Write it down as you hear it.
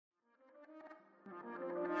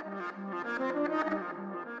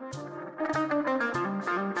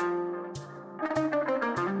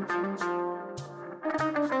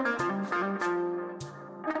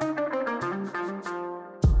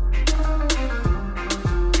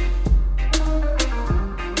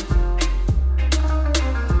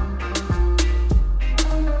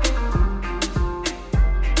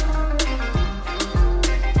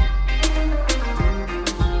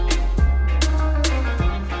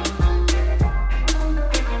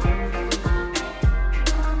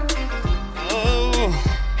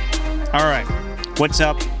All right. What's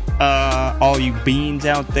up, all you beans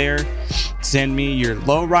out there? Send me your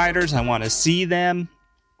lowriders. I want to see them.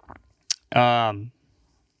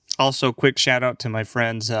 Also, quick shout out to my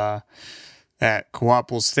friends at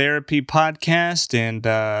Cooples Therapy Podcast and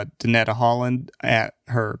Danetta Holland at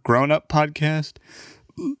her Grown Up Podcast.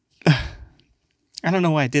 I don't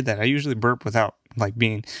know why I did that. I usually burp without like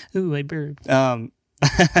being, ooh, I burped.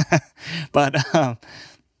 But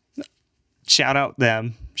shout out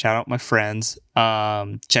them. Shout out my friends.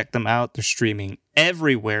 Check them out. They're streaming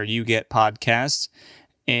everywhere you get podcasts.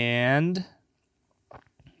 And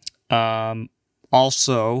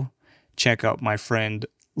also check out my friend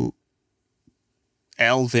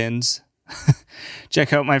Elvin's.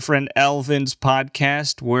 Check out my friend Elvin's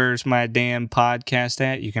podcast. Where's My Damn Podcast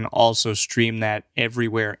At? You can also stream that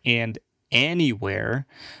everywhere and anywhere.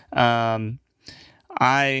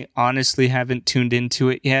 I honestly haven't tuned into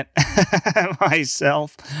it yet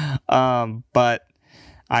myself, but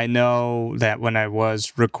I know that when I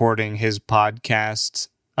was recording his podcasts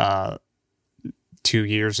 2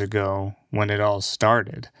 years ago when it all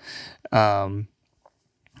started,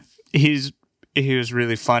 he was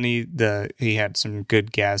really funny. He had some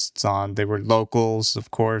good guests on. They were locals,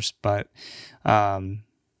 of course, but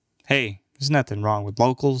hey, there's nothing wrong with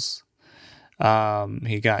locals.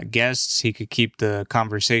 He got guests. He could keep the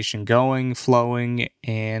conversation going, flowing,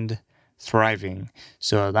 and thriving.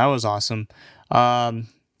 So that was awesome.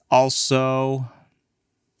 Also,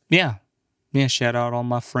 yeah, shout out all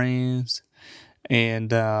my friends.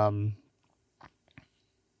 And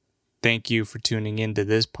thank you for tuning into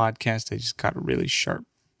this podcast. I just got a really sharp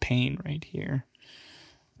pain right here.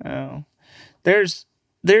 Oh, there's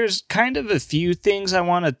kind of a few things I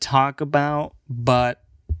want to talk about, but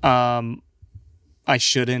I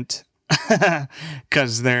shouldn't,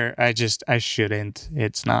 because I shouldn't.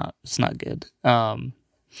 It's not good.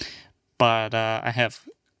 But I have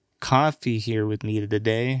coffee here with me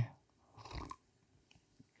today.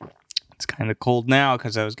 It's kind of cold now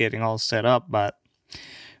because I was getting all set up, but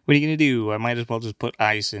what are you going to do? I might as well just put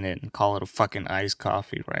ice in it and call it a fucking iced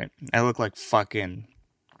coffee, right? I look like fucking,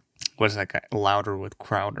 what is that guy? Louder with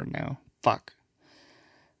Crowder now. Fuck.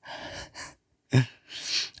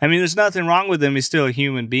 I mean, there's nothing wrong with him. He's still a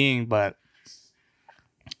human being, but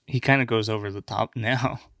he kind of goes over the top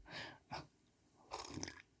now.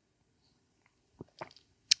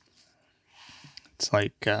 It's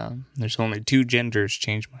like there's only two genders.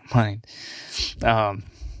 Change my mind.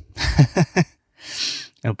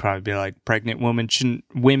 It'll probably be like pregnant women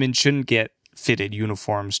shouldn't get fitted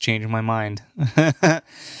uniforms. Change my mind.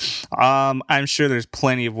 I'm sure there's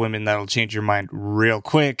plenty of women that'll change your mind real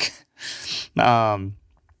quick.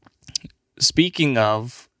 Speaking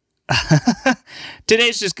of,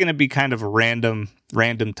 today's just going to be kind of a random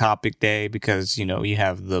topic day because, you know, you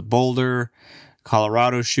have the Boulder,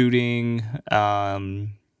 Colorado shooting. There's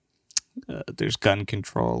gun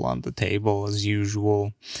control on the table as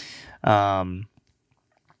usual. And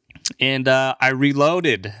I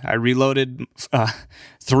reloaded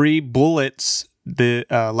 3 bullets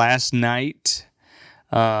last night.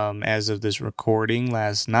 As of this recording,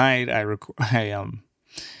 last night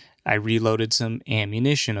I reloaded some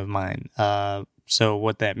ammunition of mine. So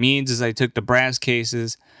what that means is I took the brass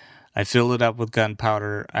cases, I filled it up with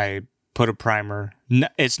gunpowder, I put a primer.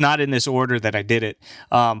 It's not in this order that I did it,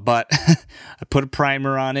 but I put a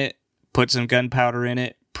primer on it, put some gunpowder in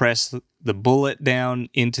it, pressed the bullet down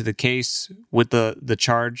into the case with the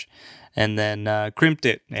charge, and then crimped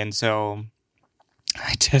it. And so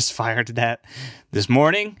I just fired that this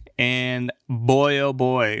morning, and boy, oh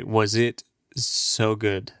boy, was it so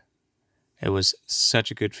good. It was such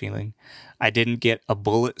a good feeling. I didn't get a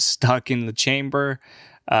bullet stuck in the chamber,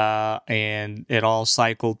 and it all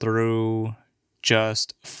cycled through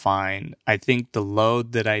just fine. I think the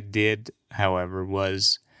load that I did, however,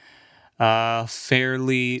 was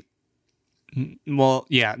fairly... Well,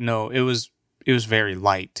 yeah, no, it was very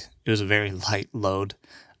light. It was a very light load.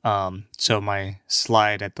 So my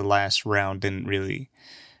slide at the last round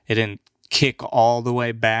didn't kick all the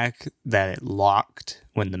way back that it locked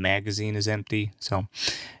when the magazine is empty. So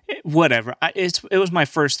whatever. It was my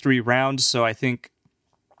first 3 rounds. So I think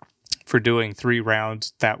for doing 3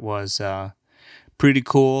 rounds, that was, pretty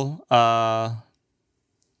cool. I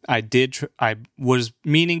was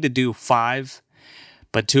meaning to do 5,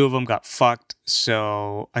 but 2 of them got fucked.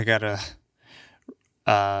 So I gotta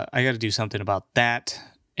do something about that.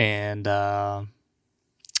 And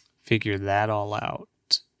figure that all out.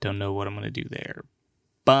 Don't know what I'm going to do there.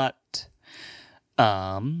 But,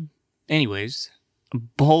 anyways,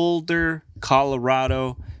 Boulder,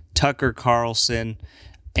 Colorado, Tucker Carlson,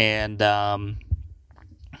 and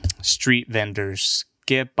street vendors.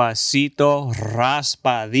 Que pasito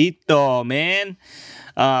raspadito, man.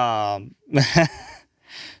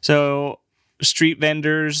 So street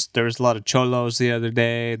vendors, there was a lot of cholos the other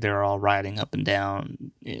day. They're all riding up and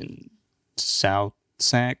down in South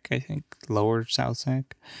Sac, I think, lower South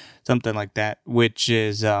Sac, something like that, which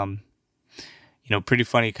is, pretty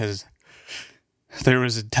funny because there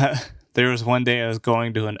was one day I was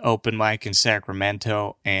going to an open mic in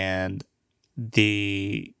Sacramento, and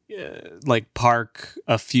the park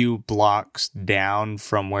a few blocks down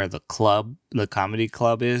from where the comedy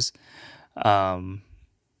club is.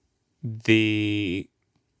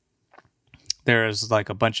 There's like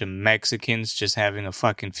a bunch of Mexicans just having a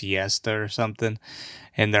fucking fiesta or something,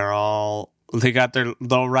 and they got their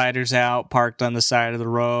lowriders out parked on the side of the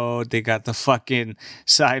road. They got the fucking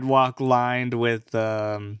sidewalk lined with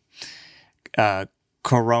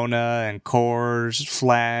Corona and Coors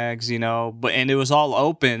flags, and it was all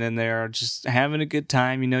open, and they're just having a good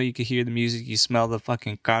time. You could hear the music, you smell the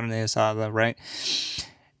fucking carne asada, right?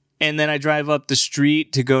 And then I drive up the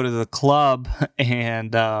street to go to the club,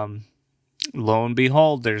 and lo and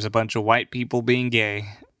behold, there's a bunch of white people being gay.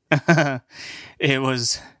 It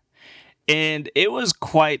was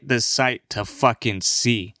quite the sight to fucking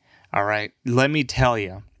see. All right, let me tell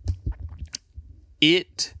you,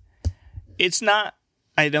 it's not.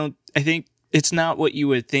 I think it's not what you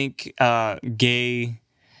would think gay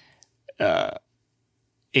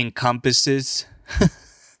encompasses.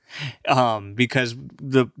 Because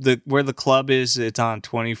the where the club is, it's on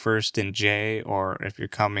 21st and J, or if you're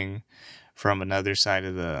coming from another side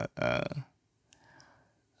of the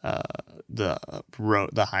road,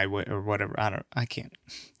 the highway or whatever.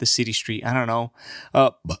 The city street. I don't know.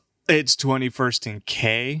 It's 21st and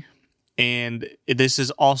K. And this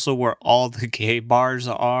is also where all the gay bars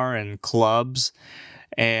are and clubs.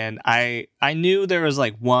 And I knew there was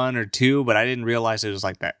like one or two, but I didn't realize it was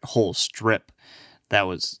like that whole strip that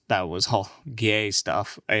was all gay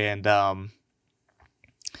stuff. And I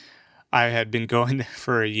had been going there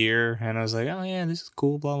for a year, and I was like, oh yeah, this is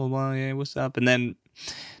cool, blah blah blah, yeah, what's up? And then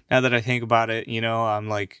now that I think about it, I'm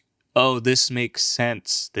like, oh, this makes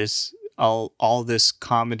sense. All this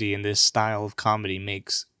comedy and this style of comedy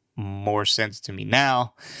makes more sense to me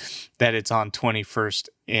now that it's on 21st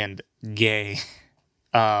and gay.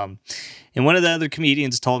 And one of the other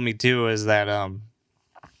comedians told me too is that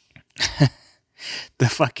the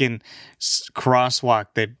fucking crosswalk,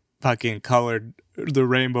 they fucking colored the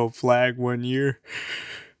rainbow flag one year,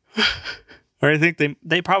 or I think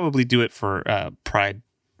they probably do it for Pride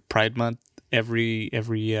Month every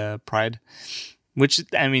Pride, which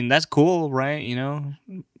I mean that's cool, right?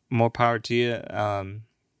 More power to you.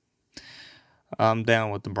 I'm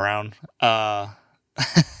down with the brown.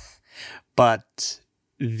 But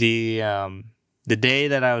the day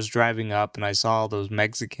that I was driving up and I saw all those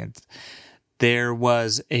Mexicans, there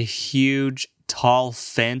was a huge tall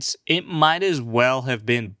fence. It might as well have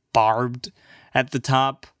been barbed at the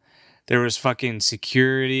top. There was fucking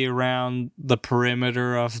security around the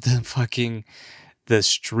perimeter of the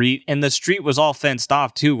street, and the street was all fenced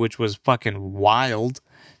off too, which was fucking wild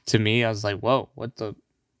to me. I was like, whoa, what the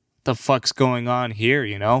fuck's going on here,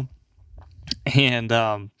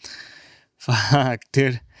 And fuck,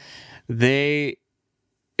 dude, they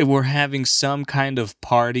were having some kind of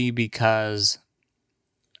party because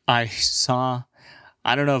I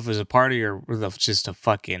don't know if it was a party or just a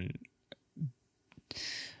fucking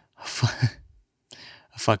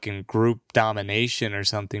group domination or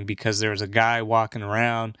something, because there was a guy walking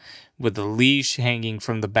around with a leash hanging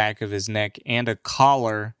from the back of his neck and a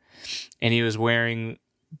collar, and he was wearing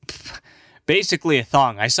basically a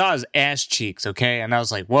thong. I saw his ass cheeks, okay? And I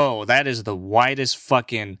was like, whoa, that is the whitest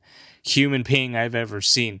fucking human being I've ever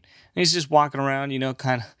seen. And he's just walking around,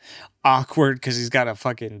 kind of awkward because he's got a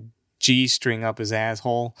fucking G-string up his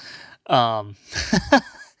asshole. And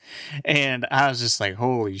I was just like,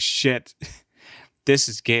 holy shit, this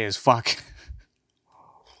is gay as fuck.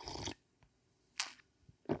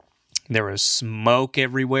 There was smoke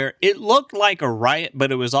everywhere. It looked like a riot,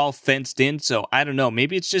 but it was all fenced in, so I don't know.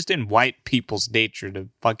 Maybe it's just in white people's nature to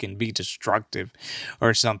fucking be destructive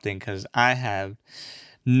or something, because I have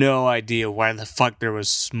no idea why the fuck there was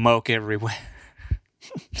smoke everywhere.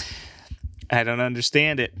 I don't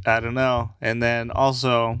understand it. I don't know. And then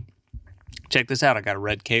also, check this out. I got a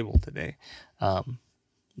red cable today.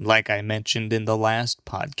 Like I mentioned in the last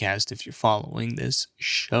podcast, if you're following this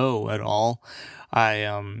show at all, I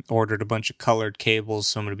ordered a bunch of colored cables,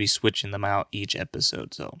 so I'm going to be switching them out each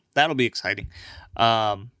episode. So that'll be exciting.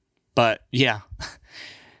 But yeah,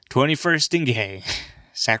 21st and gay,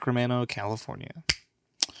 Sacramento, California.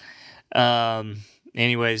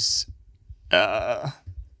 anyways, Tucker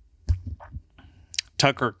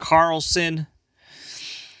Carlson,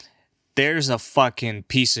 there's a fucking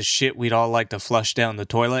piece of shit we'd all like to flush down the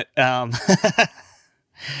toilet.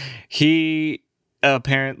 He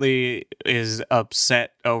apparently is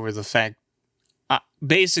upset over the fact,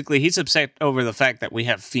 basically he's upset over the fact that we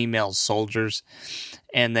have female soldiers,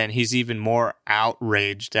 and then he's even more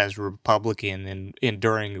outraged as a Republican and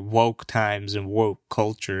during woke times and woke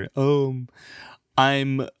culture.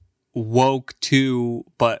 I'm woke too,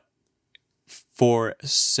 but for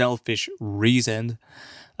selfish reasons.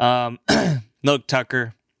 Look,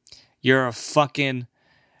 Tucker, you're a fucking,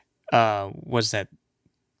 what's that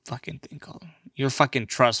fucking thing called? You're a fucking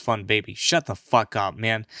trust fund baby. Shut the fuck up,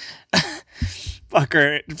 man.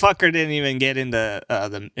 Fucker didn't even get into,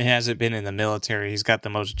 he hasn't been in the military. He's got the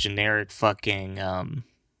most generic fucking,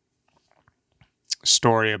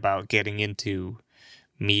 story about getting into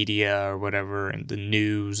media or whatever and the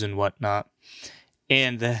news and whatnot.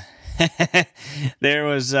 And, there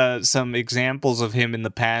was some examples of him in the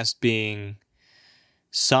past being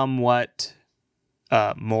somewhat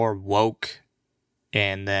more woke,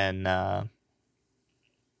 and then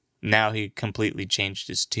now he completely changed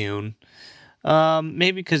his tune.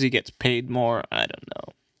 Maybe because he gets paid more, I don't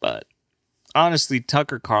know. But honestly,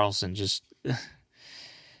 Tucker Carlson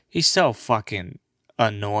he's so fucking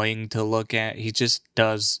annoying to look at. He just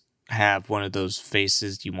does have one of those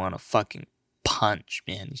faces you want to fucking punch,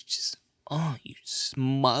 man. He's just, oh, you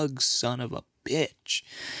smug son of a bitch.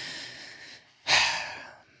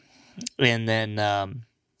 And then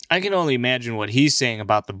I can only imagine what he's saying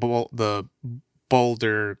about the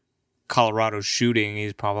Boulder, Colorado shooting.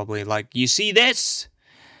 He's probably like, you see this?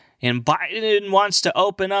 And Biden wants to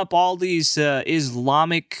open up all these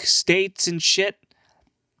Islamic states and shit.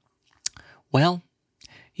 Well,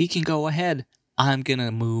 he can go ahead. I'm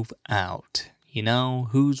gonna move out. You know,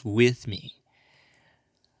 who's with me?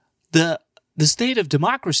 The state of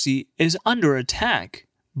democracy is under attack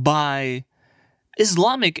by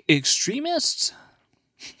Islamic extremists.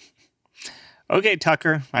 Okay,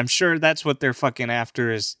 Tucker, I'm sure that's what they're fucking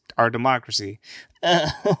after is our democracy.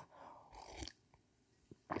 And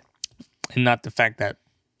not the fact that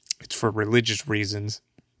it's for religious reasons.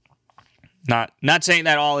 Not saying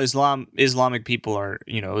that all Islamic people are,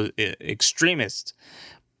 extremists.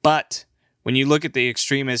 But when you look at the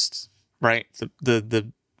extremists, right,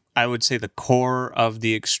 the I would say the core of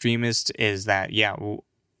the extremists is that,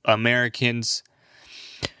 Americans,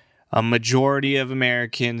 a majority of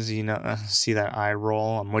Americans, see that eye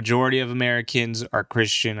roll? A majority of Americans are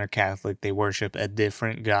Christian or Catholic. They worship a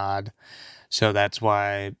different God. So that's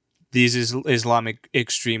why these Islamic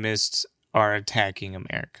extremists are attacking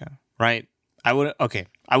America, right? I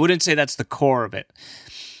wouldn't say that's the core of it,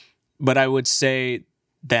 but I would say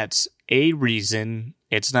that's a reason.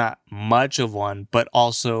 It's not much of one, but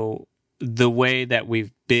also the way that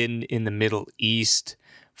we've been in the Middle East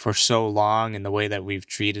for so long and the way that we've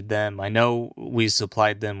treated them. I know we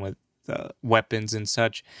supplied them with weapons and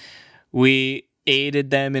such. We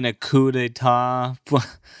aided them in a coup d'etat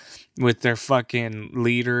with their fucking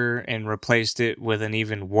leader and replaced it with an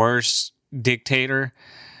even worse dictator.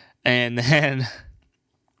 And then,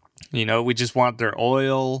 we just want their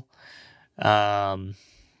oil.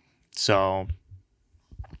 So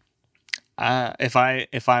if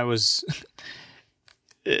I was,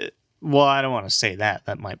 well, I don't want to say that.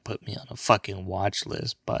 That might put me on a fucking watch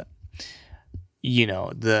list. But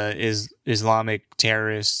the Islamic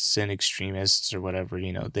terrorists and extremists or whatever,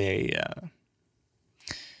 they've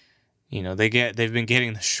been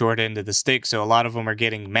getting the short end of the stick. So a lot of them are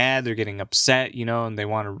getting mad. They're getting upset, and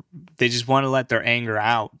they just want to let their anger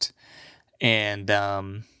out.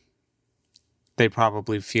 And they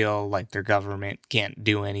probably feel like their government can't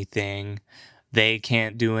do anything. They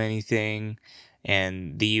can't do anything.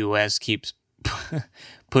 And the U.S. keeps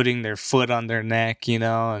putting their foot on their neck,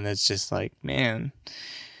 and it's just like, man,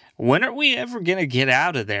 when are we ever going to get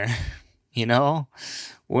out of there? When are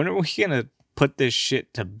we going to put this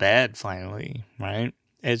shit to bed finally, right?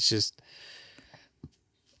 It's just,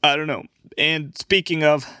 I don't know. And speaking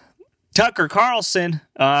of Tucker Carlson,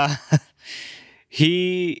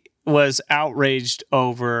 he was outraged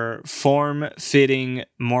over form-fitting,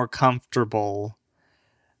 more comfortable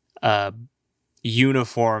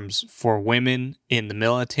uniforms for women in the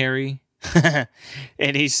military.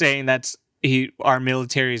 And he's saying our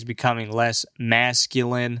military is becoming less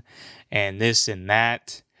masculine and this and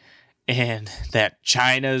that. And that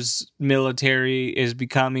China's military is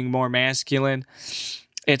becoming more masculine.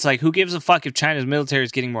 It's like, who gives a fuck if China's military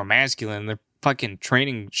is getting more masculine? They're fucking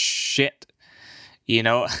training shit.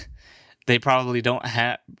 They probably don't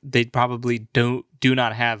do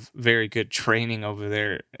not have very good training over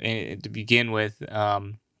there to begin with.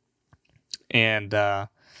 And I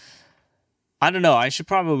don't know. I should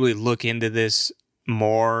probably look into this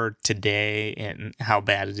more today and how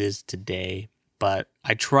bad it is today. But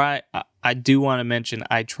I do want to mention,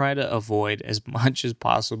 I try to avoid as much as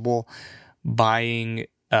possible buying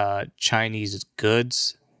Chinese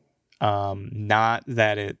goods. Not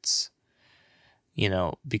that it's,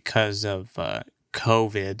 because of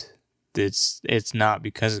COVID. It's not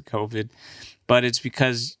because of COVID, but it's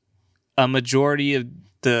because a majority of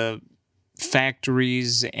the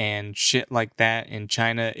factories and shit like that in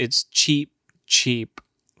China, it's cheap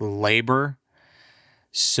labor.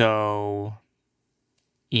 So,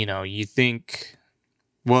 you think,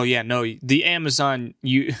 well, yeah, no, the Amazon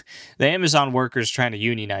workers trying to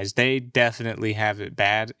unionize, they definitely have it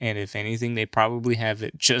bad. And if anything, they probably have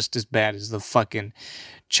it just as bad as the fucking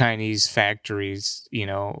Chinese factories,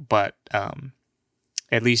 but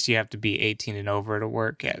at least you have to be 18 and over to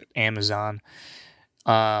work at Amazon.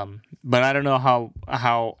 But I don't know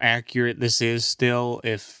how accurate this is still,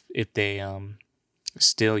 if they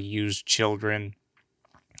still use children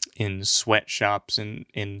in sweatshops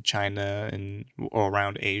in China and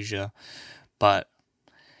around Asia. But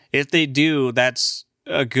if they do, that's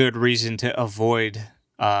a good reason to avoid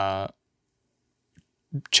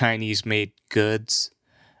Chinese-made goods.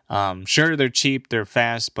 Sure, they're cheap, they're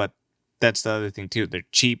fast, but that's the other thing too. They're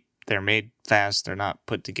cheap, they're made fast, they're not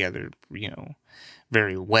put together,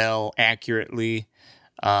 very well, accurately.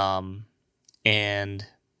 And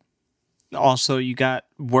also, you got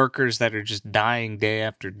workers that are just dying day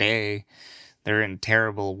after day. They're in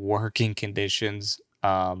terrible working conditions.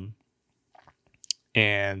 And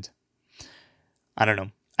I don't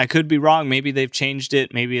know. I could be wrong. Maybe they've changed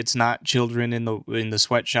it. Maybe it's not children in the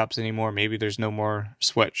sweatshops anymore. Maybe there's no more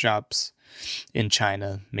sweatshops in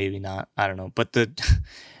China. Maybe not. I don't know. But the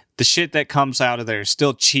shit that comes out of there is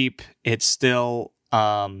still cheap. It's still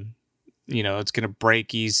it's gonna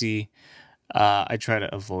break easy. I try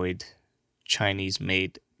to avoid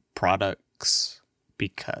Chinese-made products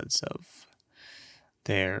because of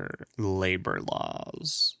their labor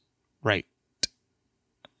laws. Right.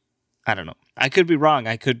 I don't know. I could be wrong.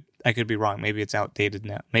 I could be wrong. Maybe it's outdated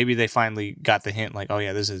now. Maybe they finally got the hint, like, oh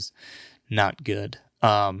yeah, this is not good.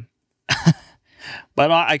 But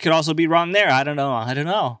I could also be wrong there. I don't know. Oh,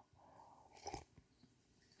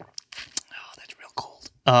 that's real cold.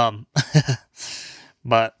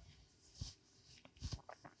 But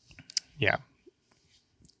yeah,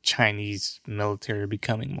 Chinese military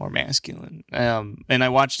becoming more masculine. And I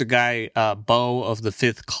watched a guy, Bo of the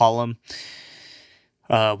Fifth Column.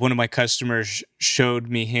 One of my customers showed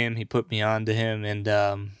me him. He put me on to him, and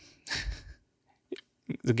the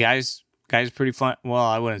guy's pretty fun. Well,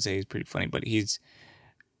 I wouldn't say he's pretty funny, but he's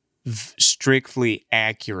strictly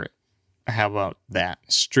accurate. How about that?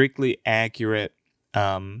 Strictly accurate,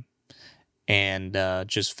 and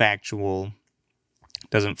just factual.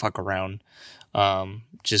 Doesn't fuck around.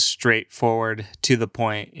 Just straightforward, to the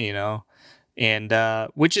point, and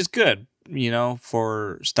which is good,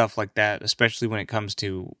 for stuff like that, especially when it comes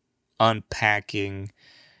to unpacking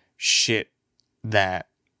shit that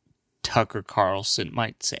Tucker Carlson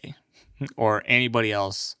might say, or anybody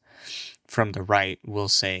else from the right will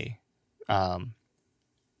say. Oh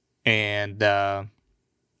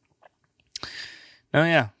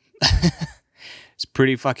yeah, it's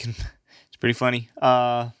pretty funny.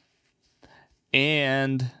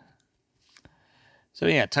 And so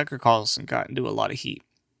yeah, Tucker Carlson got into a lot of heat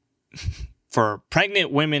for pregnant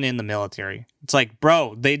women in the military. It's like,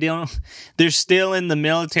 bro, they're still in the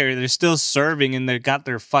military. They're still serving, and they're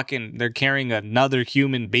carrying another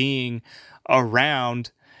human being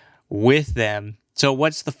around with them. So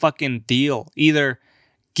what's the fucking deal? Either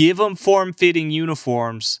give them form-fitting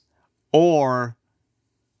uniforms or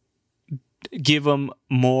give them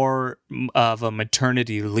more of a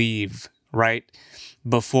maternity leave, right?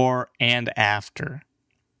 Before and after,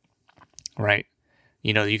 right?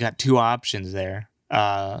 You got two options there.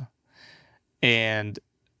 And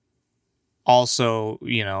also,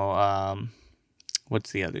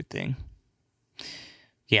 what's the other thing?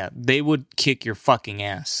 Yeah, they would kick your fucking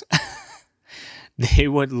ass. They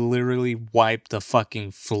would literally wipe the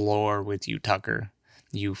fucking floor with you, Tucker.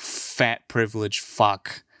 You fat privileged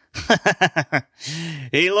fuck.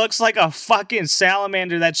 He looks like a fucking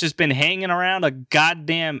salamander that's just been hanging around a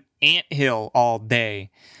goddamn anthill all day.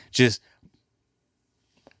 Just,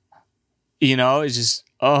 it's just,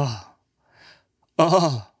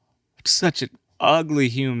 such an ugly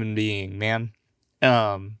human being, man.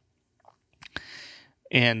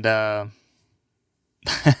 And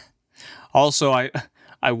also I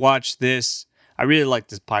watched this. I really like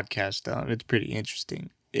this podcast. It's pretty interesting.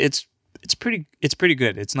 It's pretty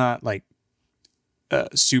good. It's not like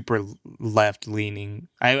super left leaning.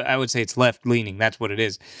 I would say it's left leaning. That's what it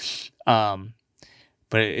is. But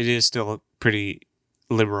it is still pretty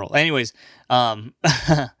liberal. Anyways,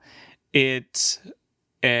 it's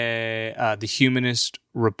the Humanist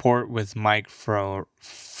Report with Mike Ferrero.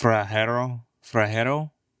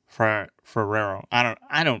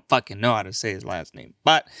 I don't fucking know how to say his last name,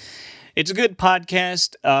 but it's a good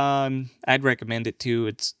podcast. I'd recommend it too.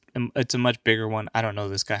 It's a much bigger one. I don't know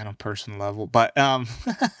this guy on a personal level, but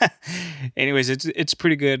anyways, it's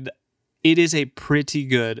pretty good. It is a pretty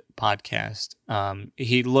good podcast.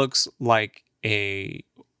 He looks like a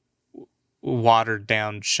watered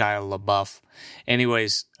down Shia LaBeouf.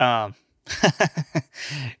 Anyways,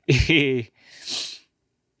 he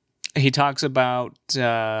talks about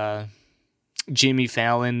Jimmy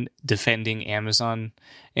Fallon defending Amazon,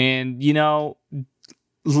 and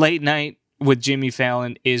late night with Jimmy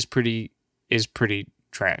Fallon is pretty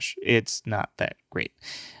trash. It's not that great.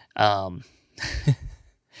 And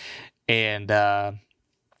what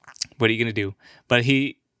are you gonna do? But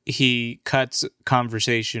he cuts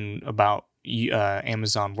conversation about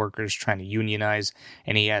Amazon workers trying to unionize,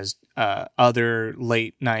 and he has other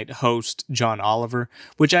late night host John Oliver,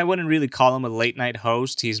 which I wouldn't really call him a late night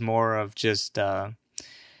host. He's more of just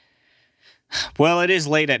well, it is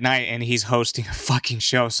late at night and he's hosting a fucking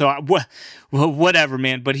show, so whatever,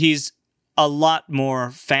 man. But he's a lot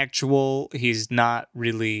more factual. He's not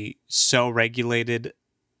really so regulated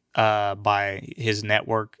by his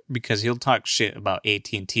network, because he'll talk shit about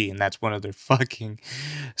AT&T, and that's one of their fucking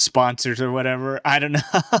sponsors or whatever. I don't know.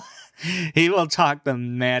 He will talk the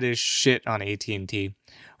maddest shit on AT&T.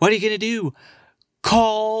 What are you gonna do?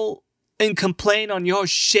 Call and complain on your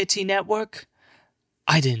shitty network?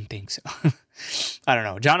 I didn't think so. I don't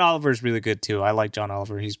know. John Oliver is really good too. I like John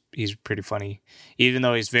Oliver. He's pretty funny, even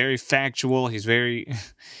though he's very factual. He's very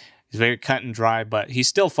cut and dry, but he's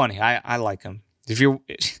still funny. I like him.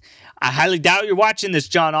 I highly doubt you're watching this,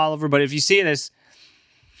 John Oliver, but if you see this,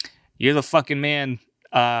 you're the fucking man,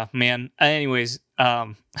 man. Anyways,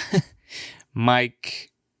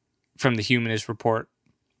 Mike from the Humanist Report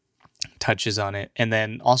touches on it. And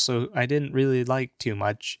then also, I didn't really like too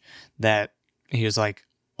much that he was like,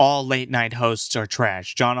 all late night hosts are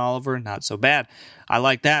trash. John Oliver, not so bad. I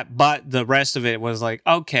like that. But the rest of it was like,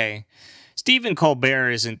 okay, Stephen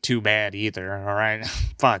Colbert isn't too bad either. All right.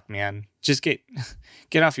 Fuck, man. Just get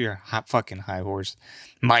off your fucking high horse.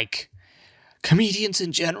 Mike, comedians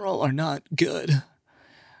in general are not good.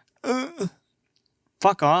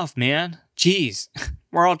 Fuck off, man. Jeez.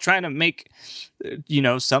 We're all trying to make,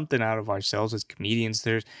 something out of ourselves as comedians.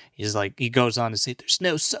 He goes on to say, there's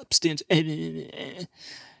no substance.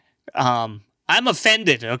 I'm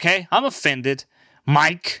offended, okay? I'm offended.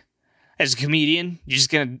 Mike, as a comedian, you're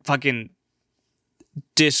just gonna fucking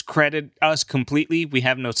discredit us completely. We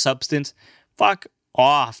have no substance. Fuck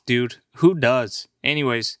off, dude. Who does?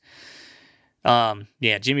 Anyways,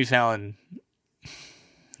 Jimmy Fallon,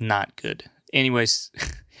 not good. Anyways,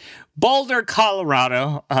 Boulder,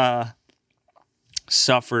 Colorado,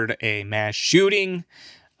 suffered a mass shooting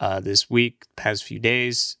this week, past few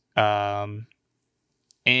days, and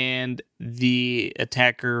the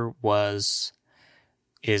attacker was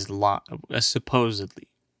supposedly,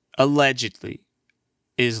 allegedly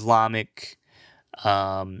Islamic,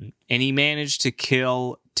 and he managed to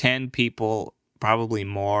kill 10 people, probably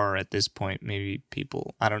more at this point, maybe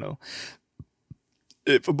people, I don't know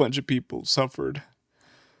if a bunch of people suffered,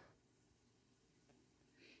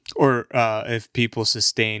 or if people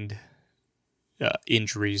sustained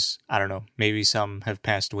injuries. I don't know, maybe some have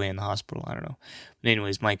passed away in the hospital, I don't know. But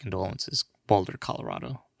anyways, my condolences, Boulder,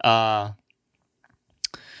 Colorado. And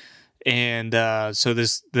so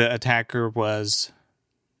the attacker was,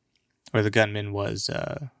 or the gunman was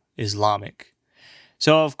Islamic.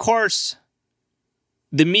 So, of course,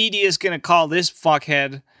 the media is going to call this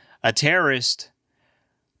fuckhead a terrorist,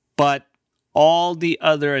 but all the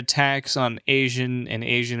other attacks on Asian and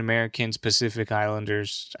Asian Americans, Pacific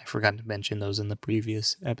Islanders, I forgot to mention those in the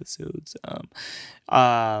previous episodes.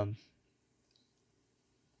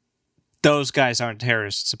 Those guys aren't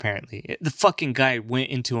terrorists, apparently. The fucking guy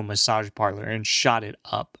went into a massage parlor and shot it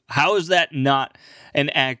up. How is that not an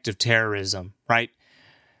act of terrorism, right?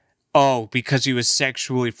 Oh, because he was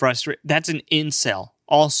sexually frustrated. That's an incel.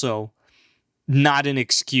 Also, not an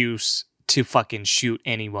excuse to fucking shoot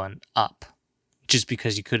anyone up just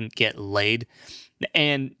because you couldn't get laid.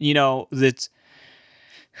 And, it's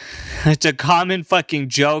a common fucking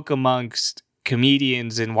joke amongst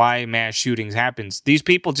comedians and why mass shootings happens. These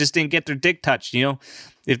people just didn't get their dick touched, you know?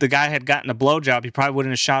 If the guy had gotten a blowjob, he probably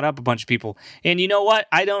wouldn't have shot up a bunch of people. And you know what?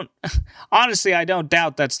 Honestly, I don't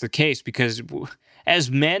doubt that's the case, because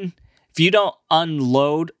as men, if you don't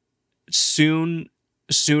unload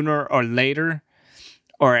sooner or later,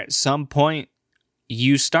 or at some point,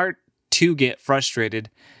 you start to get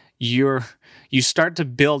frustrated. You start to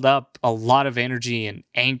build up a lot of energy and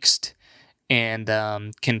angst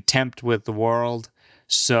and contempt with the world.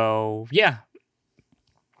 So yeah,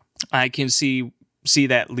 I can see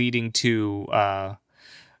that leading to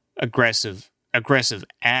aggressive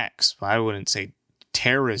acts. I wouldn't say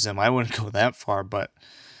terrorism. I wouldn't go that far, but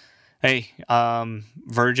hey,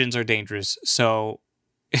 virgins are dangerous. So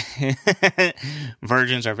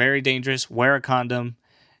virgins are very dangerous. Wear a condom.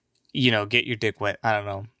 Get your dick wet. I don't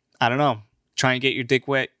know. Try and get your dick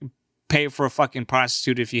wet. Pay for a fucking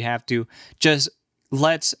prostitute if you have to. Just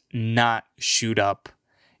let's not shoot up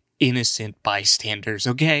innocent bystanders,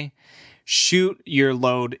 okay? Shoot your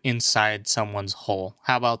load inside someone's hole.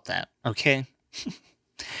 How about that, okay?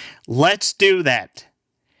 Let's do that.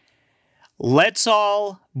 Let's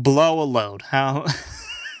all blow a load. How?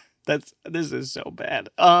 This is so bad.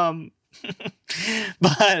 But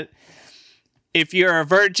if you're a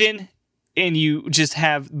virgin and you just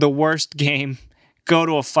have the worst game, go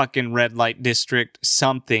to a fucking red light district,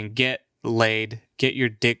 something, get laid, get your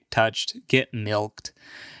dick touched, get milked.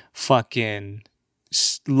 Fucking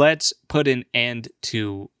let's put an end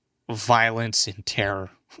to violence and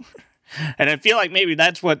terror. And I feel like maybe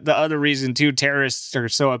that's what the other reason too, terrorists are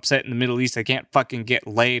so upset in the Middle East. They can't fucking get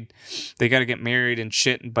laid. They got to get married and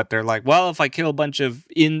shit. But they're like, well, if I kill a bunch of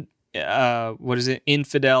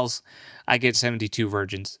infidels, I get 72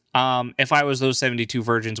 virgins. If I was those 72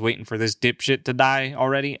 virgins waiting for this dipshit to die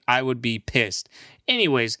already, I would be pissed.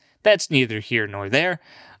 Anyways, that's neither here nor there.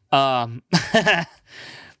 But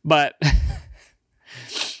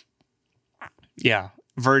yeah,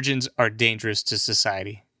 virgins are dangerous to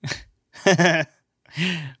society.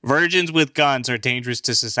 Virgins with guns are dangerous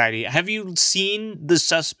to society. Have you seen the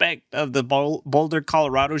suspect of the Boulder,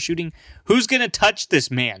 Colorado shooting? Who's going to touch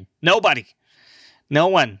this man? Nobody. No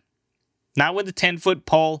one. Not with a 10-foot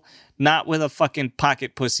pole. Not with a fucking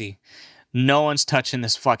pocket pussy. No one's touching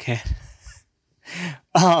this fuckhead.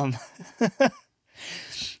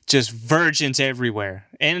 Just virgins everywhere.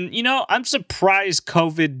 And, I'm surprised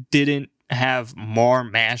COVID didn't have more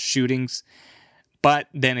mass shootings. But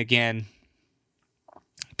then again,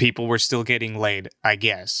 people were still getting laid, I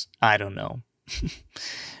guess. I don't know.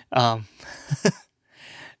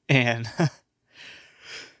 And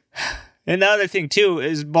another thing too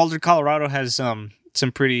is Boulder, Colorado has some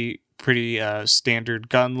pretty standard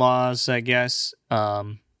gun laws, I guess.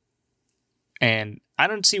 And I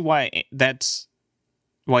don't see why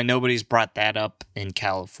nobody's brought that up in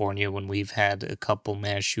California when we've had a couple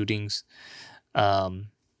mass shootings. I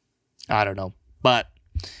don't know. But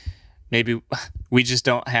maybe we just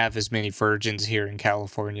don't have as many virgins here in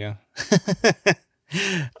California.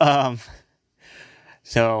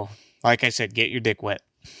 So, like I said, get your dick wet.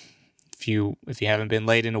 If you haven't been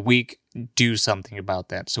laid in a week, do something about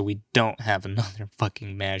that so we don't have another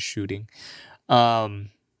fucking mass shooting. So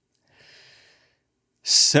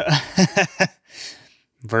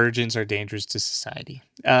virgins are dangerous to society.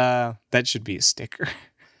 That should be a sticker.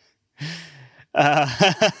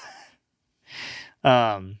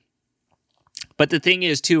 But the thing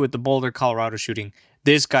is, too, with the Boulder, Colorado shooting,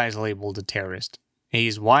 this guy's labeled a terrorist.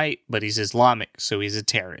 He's white, but he's Islamic, so he's a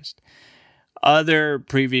terrorist. Other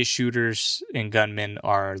previous shooters and gunmen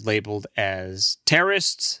are labeled as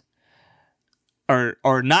terrorists, or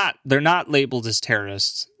not. They're not labeled as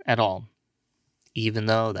terrorists at all, even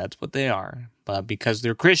though that's what they are. But because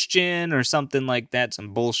they're Christian or something like that,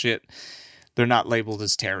 some bullshit, they're not labeled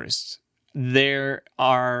as terrorists. There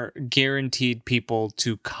are guaranteed people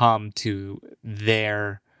to come to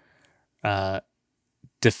their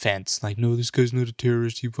defense. Like, no, this guy's not a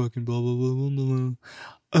terrorist. He fucking blah, blah, blah, blah,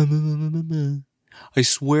 blah. I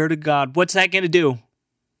swear to God. What's that going to do?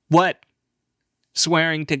 What?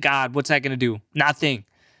 Swearing to God. What's that going to do? Nothing.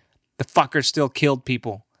 The fucker still killed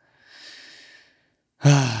people.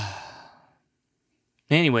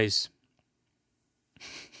 Anyways.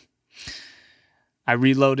 I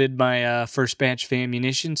reloaded my first batch of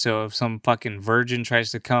ammunition, so if some fucking virgin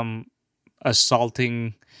tries to come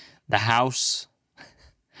assaulting the house,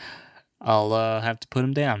 I'll have to put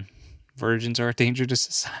him down. Virgins are a danger to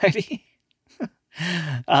society.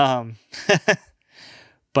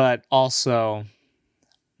 But also,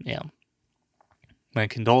 yeah, my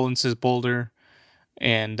condolences, Boulder.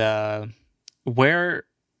 And where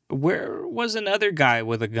where was another guy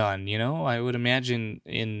with a gun? You know, I would imagine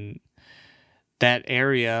in that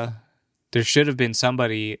area, there should have been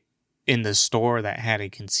somebody in the store that had a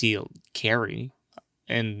concealed carry.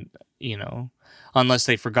 And, you know, unless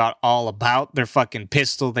they forgot all about their fucking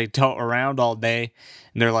pistol they tote around all day.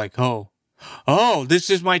 And they're like, oh, this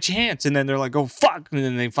is my chance. And then they're like, oh, fuck. And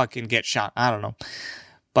then they fucking get shot. I don't know.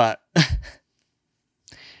 But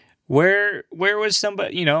where was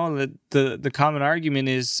somebody, you know, the common argument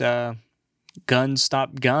is guns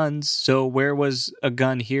stop guns. So where was a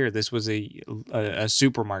gun here? This was a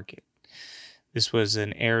supermarket. This was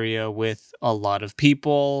an area with a lot of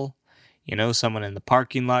people. You know, someone in the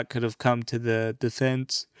parking lot could have come to the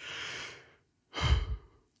defense.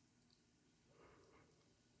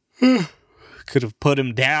 Could have put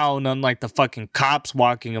him down, unlike the fucking cops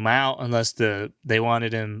walking him out, unless they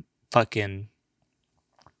wanted him fucking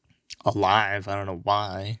alive. I don't know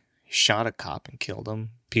why. He shot a cop and killed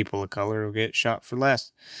him. People of color will get shot for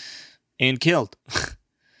less and killed.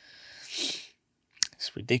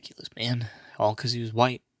 It's ridiculous, man. All because he was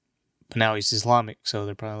white. But now he's Islamic, so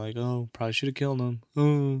they're probably like, oh, probably should have killed him.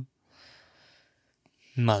 Oh.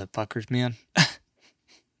 Motherfuckers, man.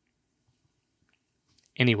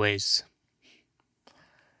 Anyways.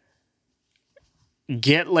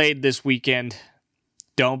 Get laid this weekend.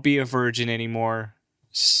 Don't be a virgin anymore.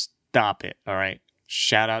 Stop it, all right?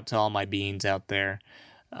 Shout out to all my beans out there.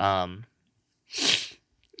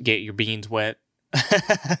 Get your beans wet.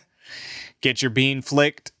 Get your bean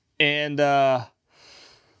flicked. And, I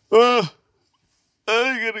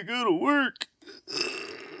gotta go to work.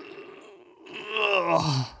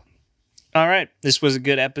 All right. This was a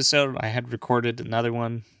good episode. I had recorded another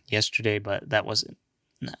one yesterday, but that wasn't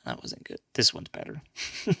good. This one's better.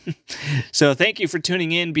 So thank you for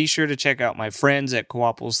tuning in. Be sure to check out my friends at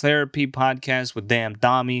Cooples Therapy Podcast with Dan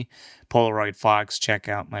Dami, Polaroid Fox. Check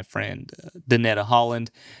out my friend Danetta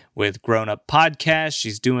Holland with Grown Up Podcast.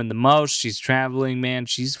 She's doing the most. She's traveling, man.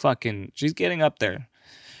 She's getting up there.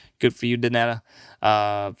 Good for you, Danetta.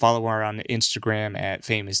 Follow her on Instagram at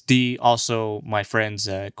Famous D. Also, my friends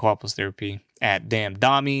at Cooples Therapy at Damn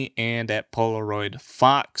Dami and at Polaroid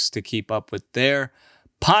Fox to keep up with their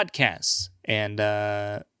podcasts. And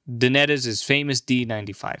Danetta's is Famous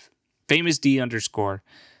D95. Famous D_95.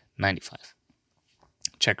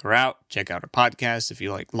 Check her out. Check out her podcast if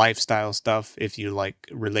you like lifestyle stuff. If you like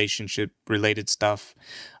relationship-related stuff,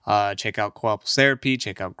 check out Cooples Therapy.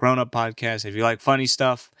 Check out Grown Up Podcast. If you like funny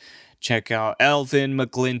stuff, check out Elvin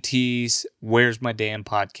McGlinty's Where's My Damn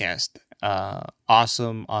Podcast.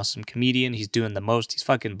 Awesome comedian. He's doing the most. He's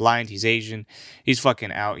fucking blind. He's Asian. He's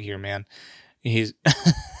fucking out here, man. He's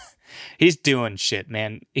doing shit,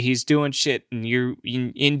 man. He's doing shit, and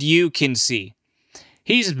you can see.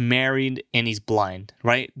 He's married and he's blind,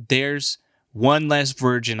 right? There's one less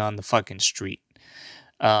virgin on the fucking street.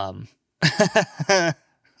 So,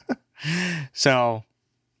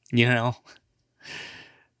 you know.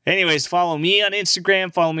 Anyways, follow me on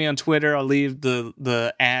Instagram. Follow me on Twitter. I'll leave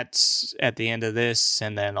the ats at the end of this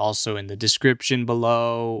and then also in the description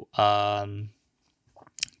below.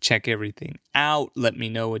 Check everything out. Let me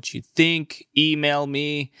know what you think. Email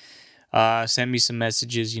me. Send me some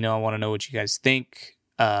messages. You know, I want to know what you guys think.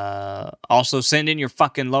 Also, send in your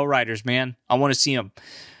fucking lowriders, man. I want to see them.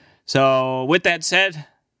 So, with that said,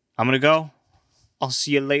 I'm going to go. I'll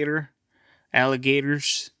see you later.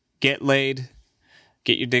 Alligators, get laid.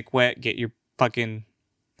 Get your dick wet. Get your fucking...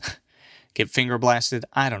 get finger blasted.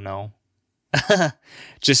 I don't know.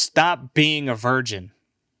 Just stop being a virgin.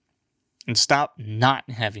 And stop not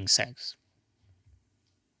having sex.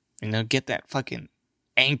 You know, get that fucking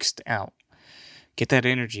angst out. Get that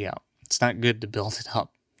energy out. It's not good to build it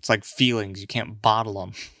up. It's like feelings. You can't bottle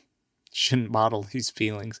them. Shouldn't bottle these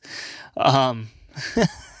feelings. All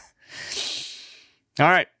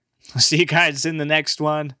right. I'll see you guys in the next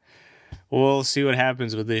one. We'll see what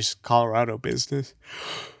happens with this Colorado business.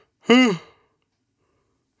 Well,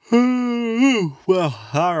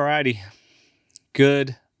 alrighty.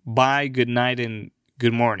 Goodbye, good night, and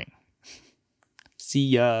good morning. See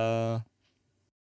ya.